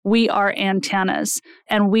we are antennas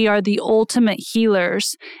and we are the ultimate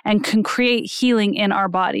healers and can create healing in our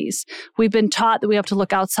bodies. We've been taught that we have to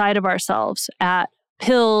look outside of ourselves at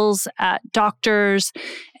pills, at doctors.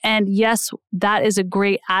 And yes, that is a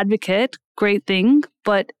great thing.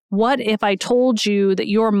 But what if I told you that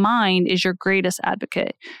your mind is your greatest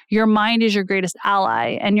advocate? Your mind is your greatest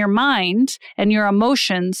ally, and your mind and your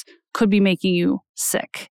emotions could be making you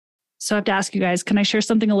sick. So I have to ask you guys, can I share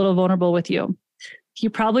something a little vulnerable with you? You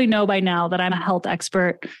probably know by now that I'm a health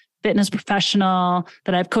expert, fitness professional,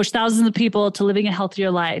 that I've coached thousands of people to living a healthier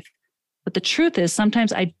life. But the truth is,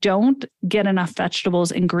 sometimes I don't get enough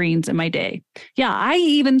vegetables and greens in my day. Yeah, I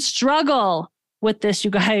even struggle with this,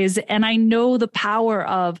 you guys. And I know the power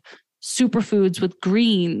of superfoods with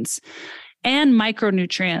greens and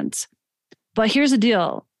micronutrients. But here's the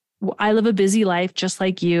deal. I live a busy life just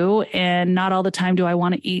like you, and not all the time do I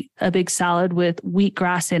want to eat a big salad with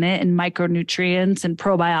wheatgrass in it and micronutrients and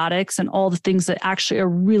probiotics and all the things that actually are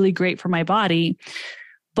really great for my body.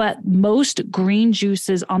 But most green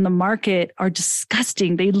juices on the market are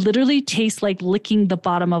disgusting. They literally taste like licking the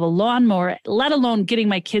bottom of a lawnmower, let alone getting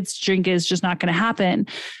my kids to drink is just not going to happen.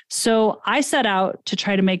 So I set out to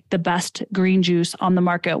try to make the best green juice on the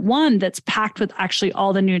market. One that's packed with actually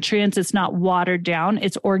all the nutrients. It's not watered down.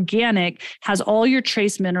 It's organic, has all your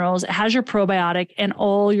trace minerals. It has your probiotic and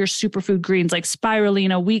all your superfood greens like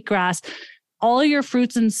spirulina, wheatgrass, all your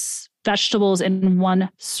fruits and vegetables in one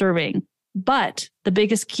serving. But the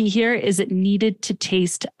biggest key here is it needed to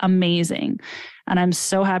taste amazing. And I'm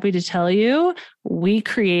so happy to tell you, we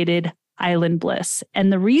created Island Bliss.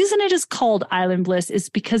 And the reason it is called Island Bliss is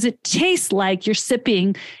because it tastes like you're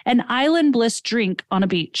sipping an Island Bliss drink on a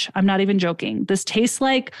beach. I'm not even joking. This tastes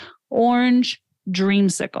like orange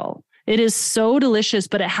dreamsicle. It is so delicious,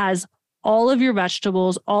 but it has all of your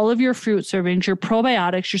vegetables, all of your fruit servings, your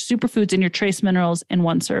probiotics, your superfoods, and your trace minerals in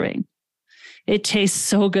one serving. It tastes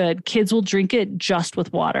so good. Kids will drink it just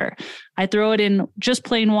with water. I throw it in just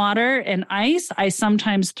plain water and ice. I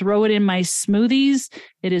sometimes throw it in my smoothies.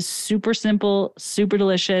 It is super simple, super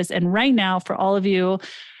delicious. And right now, for all of you,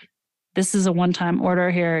 this is a one-time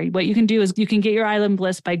order here. What you can do is you can get your Island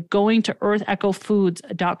Bliss by going to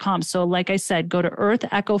earthechofoods.com. So like I said, go to Earth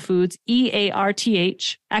Echo Foods,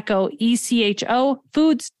 EARTH, Echo, ECHO,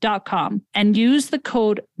 foods.com, and use the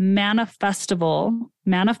code MANIFESTIVAL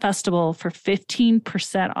for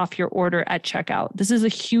 15% off your order at checkout. This is a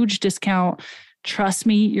huge discount. Trust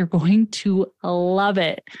me, you're going to love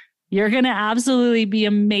it. You're going to absolutely be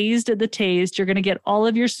amazed at the taste. You're going to get all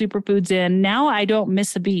of your superfoods in. Now I don't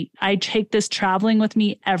miss a beat. I take this traveling with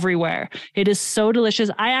me everywhere. It is so delicious.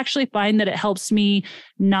 I actually find that it helps me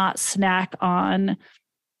not snack on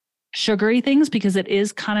sugary things because it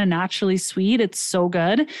is kind of naturally sweet. It's so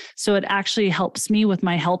good. So it actually helps me with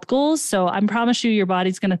my health goals. So I promise you, your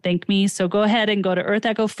body's going to thank me. So go ahead and go to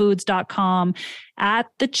earthechofoods.com. At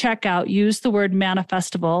the checkout, use the word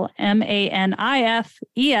manifestival,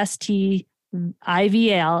 MANIFESTIVAL,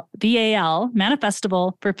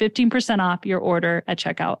 manifestival for 15% off your order at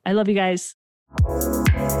checkout. I love you guys.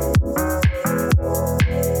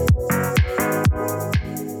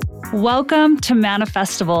 Welcome to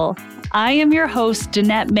Manifestival. I am your host,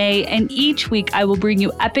 Danette May, and each week I will bring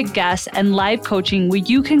you epic guests and live coaching where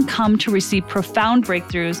you can come to receive profound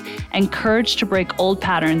breakthroughs and courage to break old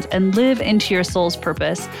patterns and live into your soul's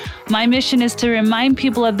purpose. My mission is to remind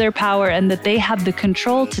people of their power and that they have the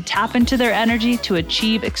control to tap into their energy to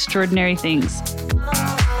achieve extraordinary things.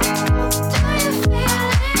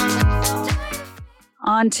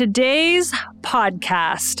 On today's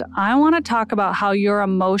podcast, I want to talk about how your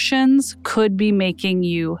emotions could be making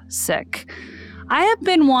you sick. I have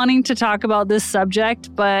been wanting to talk about this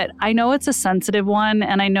subject, but I know it's a sensitive one,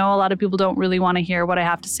 and I know a lot of people don't really want to hear what I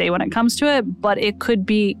have to say when it comes to it, but it could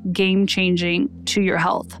be game-changing to your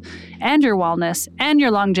health and your wellness and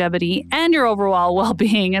your longevity and your overall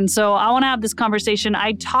well-being. And so I want to have this conversation.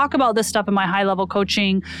 I talk about this stuff in my high-level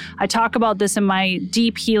coaching. I talk about this in my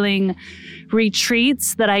deep healing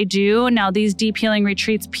retreats that I do. Now, these deep healing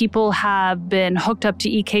retreats, people have been hooked up to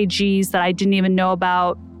EKGs that I didn't even know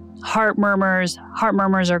about. Heart murmurs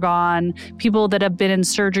are gone. People that have been in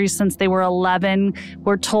surgery since they were 11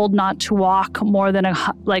 were told not to walk more than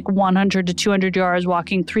 100 to 200 yards,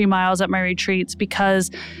 walking 3 miles at my retreats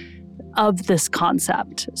because of this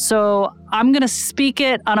concept. So I'm going to speak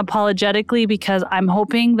it unapologetically because I'm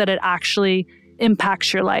hoping that it actually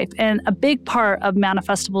impacts your life. And a big part of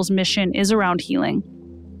Manifestival's mission is around healing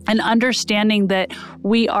and understanding that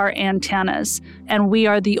we are antennas and we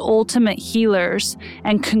are the ultimate healers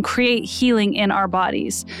and can create healing in our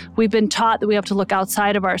bodies. We've been taught that we have to look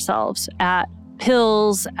outside of ourselves at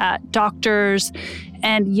pills, at doctors.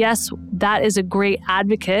 And yes, that is a great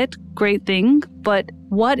advocate, great thing. But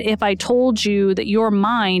what if I told you that your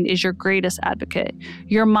mind is your greatest advocate?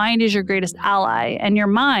 Your mind is your greatest ally, and your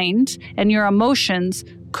mind and your emotions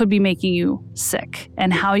could be making you sick,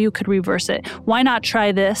 and how you could reverse it. Why not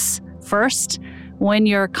try this first when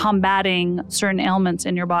you're combating certain ailments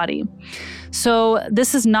in your body? So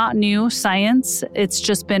this is not new science. It's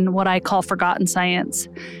just been what I call forgotten science,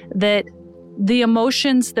 that the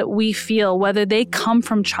emotions that we feel, whether they come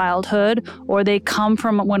from childhood or they come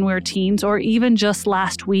from when we were teens or even just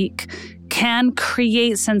last week, can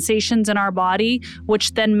create sensations in our body,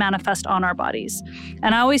 which then manifest on our bodies.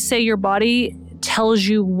 And I always say your body tells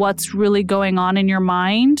you what's really going on in your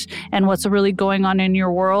mind and what's really going on in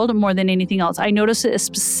your world more than anything else. I notice it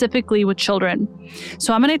specifically with children.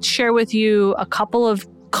 So I'm going to share with you a couple of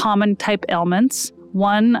common type ailments.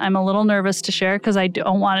 One, I'm a little nervous to share because I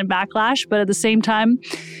don't want a backlash, but at the same time,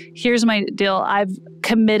 here's my deal. I've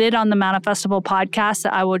committed on the Manifestable podcast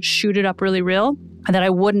that I would shoot it up really real and that I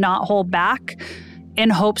would not hold back in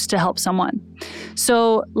hopes to help someone.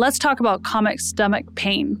 So let's talk about chronic stomach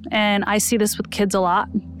pain. And I see this with kids a lot.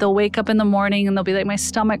 They'll wake up in the morning and they'll be like, my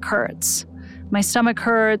stomach hurts. My stomach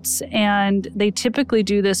hurts. And they typically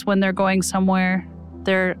do this when they're going somewhere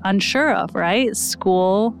they're unsure of, right?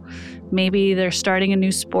 School, maybe they're starting a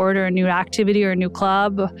new sport or a new activity or a new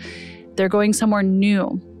club. They're going somewhere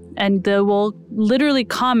new. And they will literally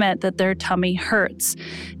comment that their tummy hurts.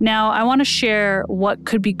 Now, I want to share what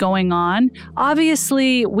could be going on.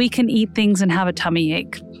 Obviously, we can eat things and have a tummy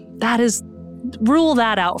ache. Rule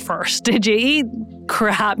that out first. Did you eat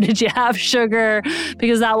crap? Did you have sugar?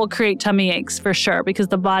 Because that will create tummy aches for sure, because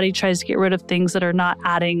the body tries to get rid of things that are not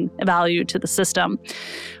adding value to the system.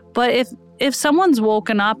 But if someone's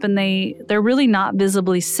woken up and they're really not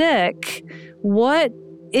visibly sick, what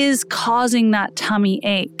is causing that tummy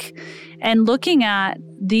ache? And looking at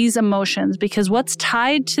these emotions, because what's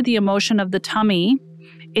tied to the emotion of the tummy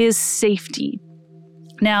is safety.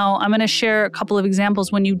 Now, I'm going to share a couple of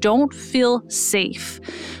examples. When you don't feel safe,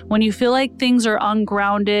 when you feel like things are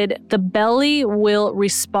ungrounded, the belly will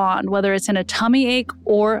respond, whether it's in a tummy ache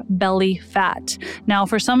or belly fat. Now,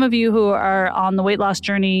 for some of you who are on the weight loss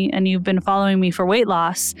journey and you've been following me for weight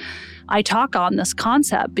loss, I talk on this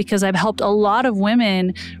concept because I've helped a lot of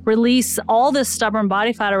women release all this stubborn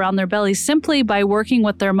body fat around their belly simply by working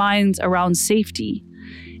with their minds around safety.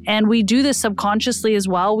 And we do this subconsciously as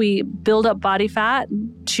well. We build up body fat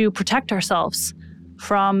to protect ourselves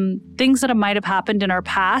from things that might have happened in our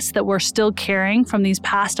past that we're still carrying from these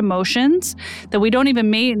past emotions that we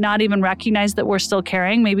may not even recognize that we're still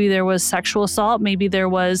carrying. Maybe there was sexual assault. Maybe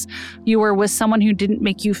you were with someone who didn't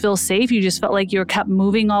make you feel safe. You just felt like you were kept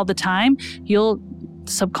moving all the time. You'll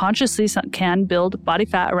subconsciously can build body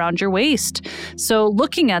fat around your waist. So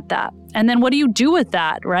looking at that. And then what do you do with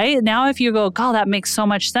that, right? Now, if you go, God, that makes so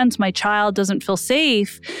much sense. My child doesn't feel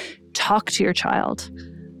safe. Talk to your child.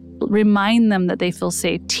 Remind them that they feel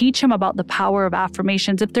safe. Teach them about the power of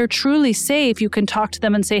affirmations. If they're truly safe, you can talk to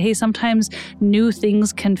them and say, hey, sometimes new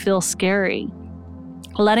things can feel scary.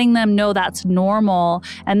 Letting them know that's normal,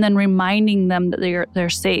 and then reminding them that they're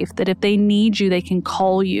safe, that if they need you, they can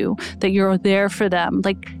call you, that you're there for them.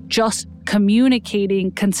 Like just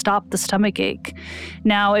communicating can stop the stomach ache.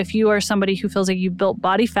 Now, if you are somebody who feels like you've built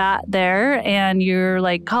body fat there and you're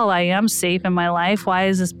like, oh, I am safe in my life. Why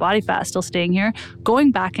is this body fat still staying here?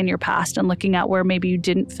 Going back in your past and looking at where maybe you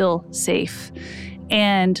didn't feel safe.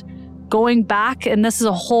 And going back, and this is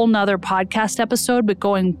a whole nother podcast episode, but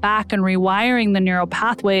going back and rewiring the neural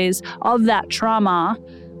pathways of that trauma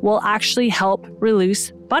will actually help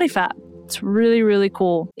release body fat. It's really, really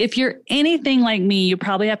cool. If you're anything like me, you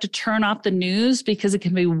probably have to turn off the news because it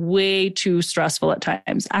can be way too stressful at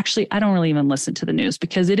times. Actually, I don't really even listen to the news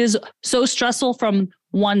because it is so stressful from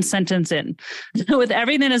one sentence in. With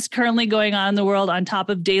everything that's currently going on in the world on top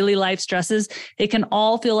of daily life stresses, it can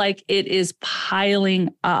all feel like it is piling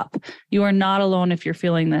up. You are not alone if you're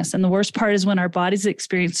feeling this. And the worst part is when our bodies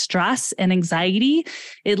experience stress and anxiety,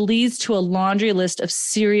 it leads to a laundry list of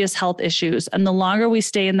serious health issues. And the longer we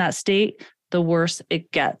stay in that state, the worse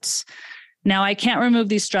it gets. Now, I can't remove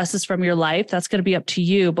these stresses from your life. That's going to be up to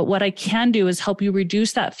you. But what I can do is help you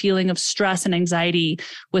reduce that feeling of stress and anxiety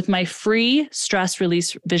with my free stress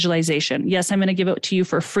release visualization. Yes, I'm going to give it to you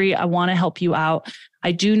for free. I want to help you out.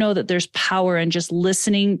 I do know that there's power in just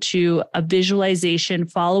listening to a visualization,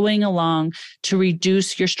 following along to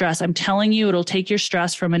reduce your stress. I'm telling you, it'll take your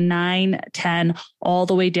stress from a 9, 10, all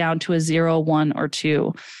the way down to a 0, 1, or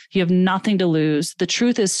 2. You have nothing to lose. The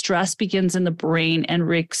truth is stress begins in the brain and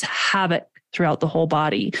wreaks havoc throughout the whole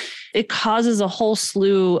body. It causes a whole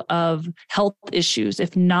slew of health issues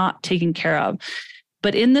if not taken care of.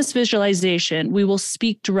 But in this visualization, we will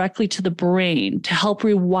speak directly to the brain to help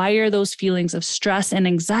rewire those feelings of stress and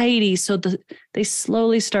anxiety so that they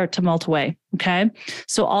slowly start to melt away. Okay.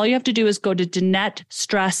 So all you have to do is go to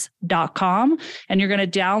DanetteStress.com and you're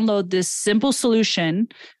going to download this simple solution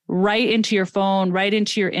right into your phone, right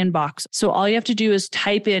into your inbox. So all you have to do is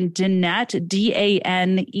type in Danette,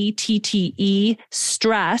 DANETTE,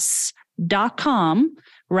 stress.com.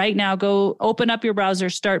 Right now, go open up your browser,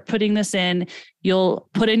 start putting this in. You'll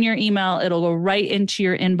put in your email. It'll go right into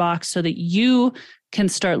your inbox so that you can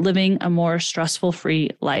start living a more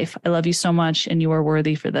stressful-free life. I love you so much, and you are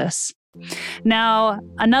worthy for this. Now,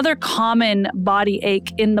 another common body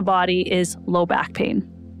ache in the body is low back pain.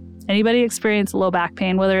 Anybody experience low back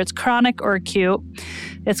pain, whether it's chronic or acute?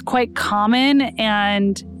 It's quite common,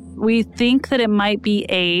 and we think that it might be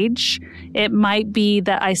age. It might be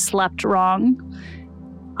that I slept wrong.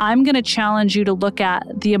 I'm going to challenge you to look at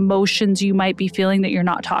the emotions you might be feeling that you're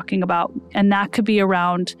not talking about. And that could be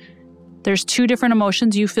around, there's two different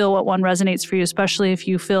emotions. You feel what one resonates for you, especially if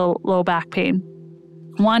you feel low back pain.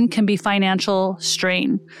 One can be financial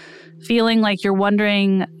strain, feeling like you're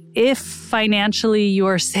wondering if financially you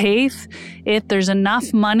are safe, if there's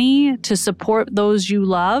enough money to support those you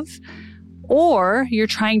love, or you're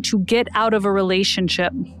trying to get out of a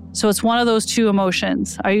relationship. So it's one of those two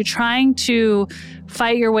emotions. Are you trying to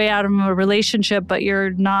fight your way out of a relationship, but you're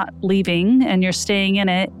not leaving and you're staying in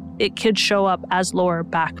it? It could show up as lower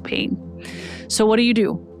back pain. So what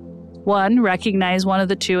do? One, recognize one of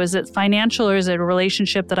the two. Is it financial or is it a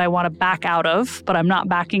relationship that I want to back out of, but I'm not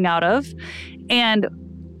backing out of? And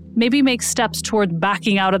maybe make steps toward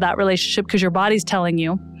backing out of that relationship because your body's telling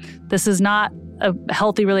you, this is not a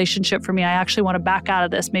healthy relationship for me. I actually want to back out of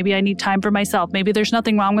this. Maybe I need time for myself. Maybe there's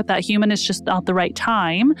nothing wrong with that. Human, it's just not the right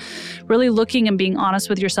time. Really looking and being honest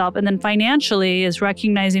with yourself. And then financially is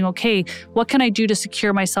recognizing, okay, what can I do to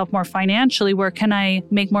secure myself more financially? Where can I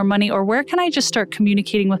make more money? Or where can I just start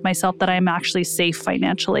communicating with myself that I'm actually safe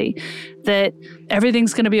financially? That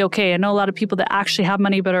everything's going to be okay. I know a lot of people that actually have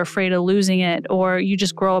money but are afraid of losing it, or you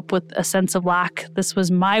just grow up with a sense of lack. This was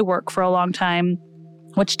my work for a long time,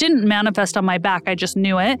 which didn't manifest on my back. I just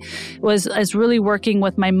knew it. Was really working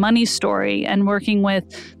with my money story and working with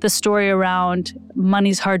the story around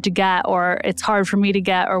money's hard to get or it's hard for me to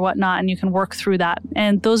get or whatnot. And you can work through that.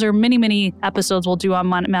 And those are many, many episodes we'll do on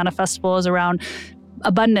Manifestival is around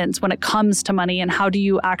abundance when it comes to money and how do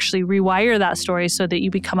you actually rewire that story so that you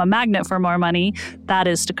become a magnet for more money. That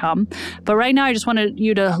is to come. But right now, I just wanted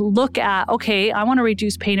you to look at, okay, I want to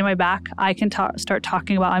reduce pain in my back. I can start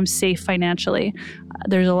talking about I'm safe financially.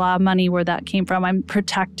 There's a lot of money where that came from. I'm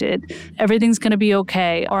protected. Everything's going to be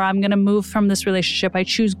okay. Or I'm going to move from this relationship. I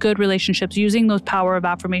choose good relationships. Using those power of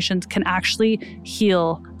affirmations can actually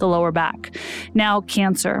heal the lower back. Now,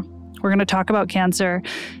 cancer. We're going to talk about cancer.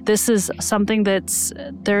 This is something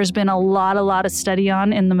there's been a lot of study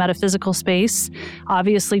on in the metaphysical space.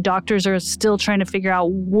 Obviously, doctors are still trying to figure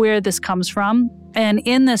out where this comes from. And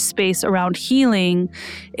in this space around healing,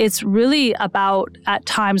 it's really about, at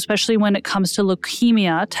times, especially when it comes to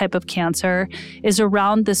leukemia type of cancer, is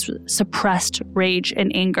around this suppressed rage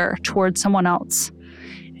and anger towards someone else.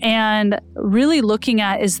 And really looking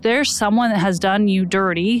at, is there someone that has done you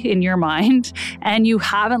dirty in your mind and you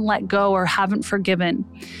haven't let go or haven't forgiven?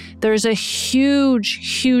 There's a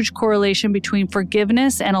huge correlation between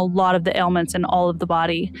forgiveness and a lot of the ailments in all of the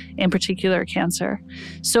body, in particular cancer.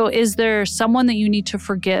 So is there someone that you need to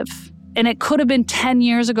forgive? And it could have been 10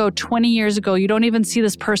 years ago, 20 years ago. You don't even see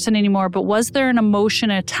this person anymore. But was there an emotion,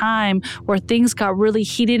 a time where things got really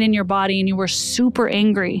heated in your body and you were super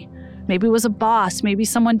angry? Maybe it was a boss. Maybe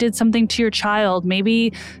someone did something to your child.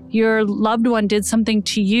 Maybe your loved one did something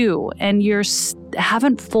to you and you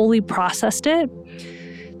haven't fully processed it.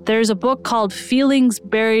 There's a book called Feelings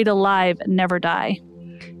Buried Alive, Never Die.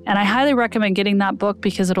 And I highly recommend getting that book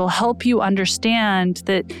because it'll help you understand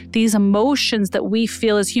that these emotions that we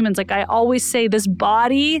feel as humans, like I always say, this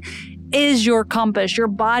body is your compass. Your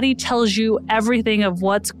body tells you everything of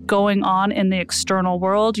what's going on in the external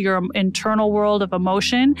world, your internal world of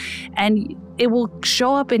emotion, and it will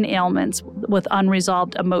show up in ailments with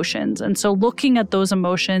unresolved emotions. And so looking at those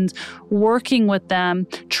emotions, working with them,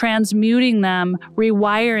 transmuting them,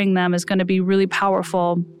 rewiring them is going to be really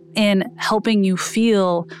powerful in helping you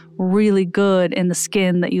feel really good in the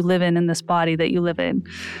skin that you live in this body that you live in.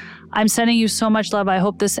 I'm sending you so much love. I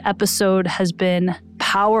hope this episode has been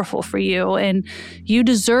powerful for you, and you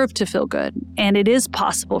deserve to feel good, and it is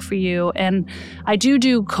possible for you. And I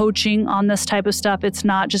do coaching on this type of stuff. It's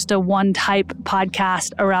not just a one type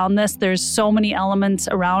podcast around this. There's so many elements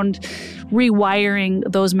around rewiring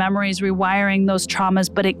those memories, rewiring those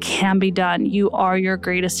traumas, but it can be done. You are your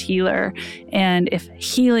greatest healer. And if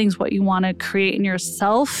healing's what you want to create in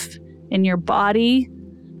yourself, in your body,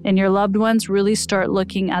 and your loved ones, really start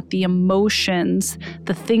looking at the emotions,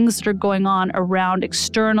 the things that are going on around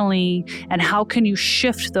externally, and how can you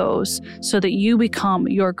shift those so that you become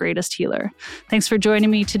your greatest healer. Thanks for joining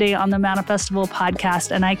me today on the Manifestival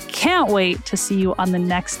podcast, and I can't wait to see you on the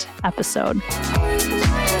next episode.